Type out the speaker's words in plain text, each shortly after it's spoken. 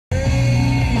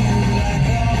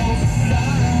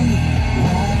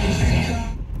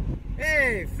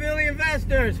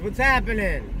investors, what's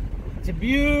happening? It's a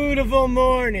beautiful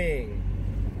morning.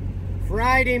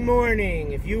 Friday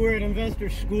morning. If you were at investor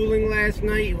schooling last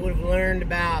night, you would have learned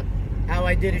about how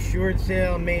I did a short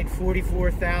sale and made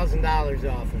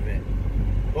 $44,000 off of it.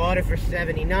 Bought it for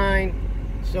 $79,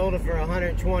 sold it for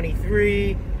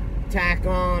 $123, tack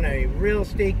on a real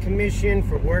estate commission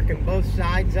for working both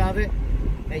sides of it,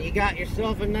 and you got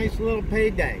yourself a nice little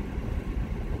payday.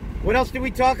 What else did we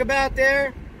talk about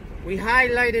there? We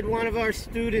highlighted one of our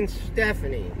students,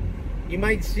 Stephanie. You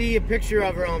might see a picture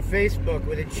of her on Facebook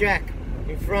with a check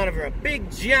in front of her, a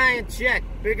big giant check,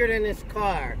 bigger than this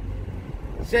car.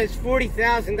 It says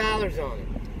 $40,000 on it.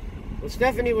 Well,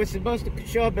 Stephanie was supposed to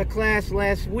show up at class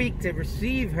last week to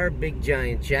receive her big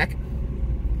giant check,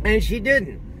 and she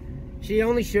didn't. She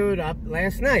only showed up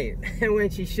last night. And when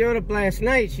she showed up last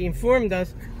night, she informed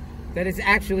us that it's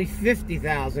actually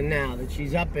 $50,000 now that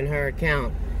she's up in her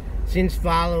account since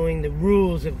following the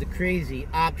rules of the crazy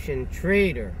option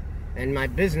trader and my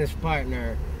business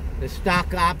partner, the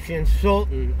stock option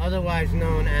sultan, otherwise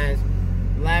known as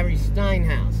Larry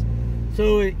Steinhaus.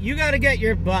 So you got to get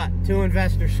your butt to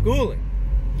investor schooling.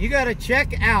 You got to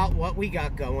check out what we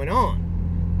got going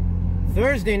on.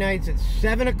 Thursday nights at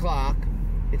 7 o'clock.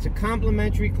 It's a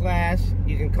complimentary class.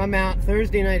 You can come out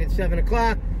Thursday night at 7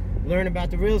 o'clock, learn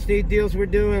about the real estate deals we're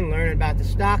doing, learn about the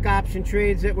stock option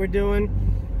trades that we're doing.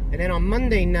 And then on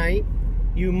Monday night,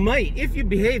 you might, if you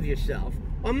behave yourself,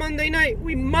 on Monday night,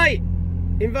 we might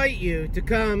invite you to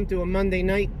come to a Monday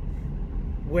night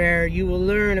where you will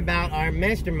learn about our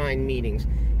mastermind meetings,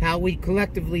 how we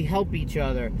collectively help each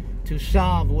other to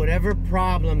solve whatever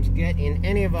problems get in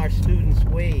any of our students'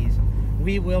 ways.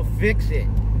 We will fix it.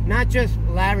 Not just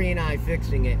Larry and I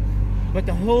fixing it, but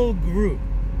the whole group.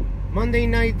 Monday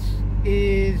nights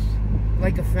is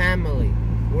like a family.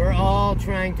 We're all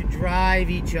trying to drive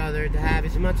each other to have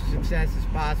as much success as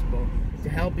possible, to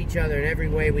help each other in every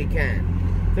way we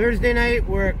can. Thursday night,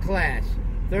 we're a class.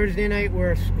 Thursday night,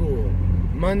 we're a school.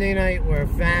 Monday night, we're a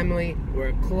family, we're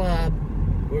a club,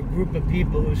 we're a group of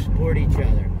people who support each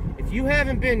other. If you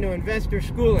haven't been to investor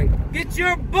schooling, get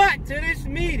your butt to this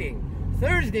meeting.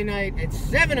 Thursday night at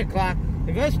 7 o'clock,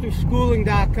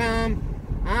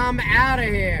 investorschooling.com. I'm out of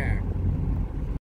here.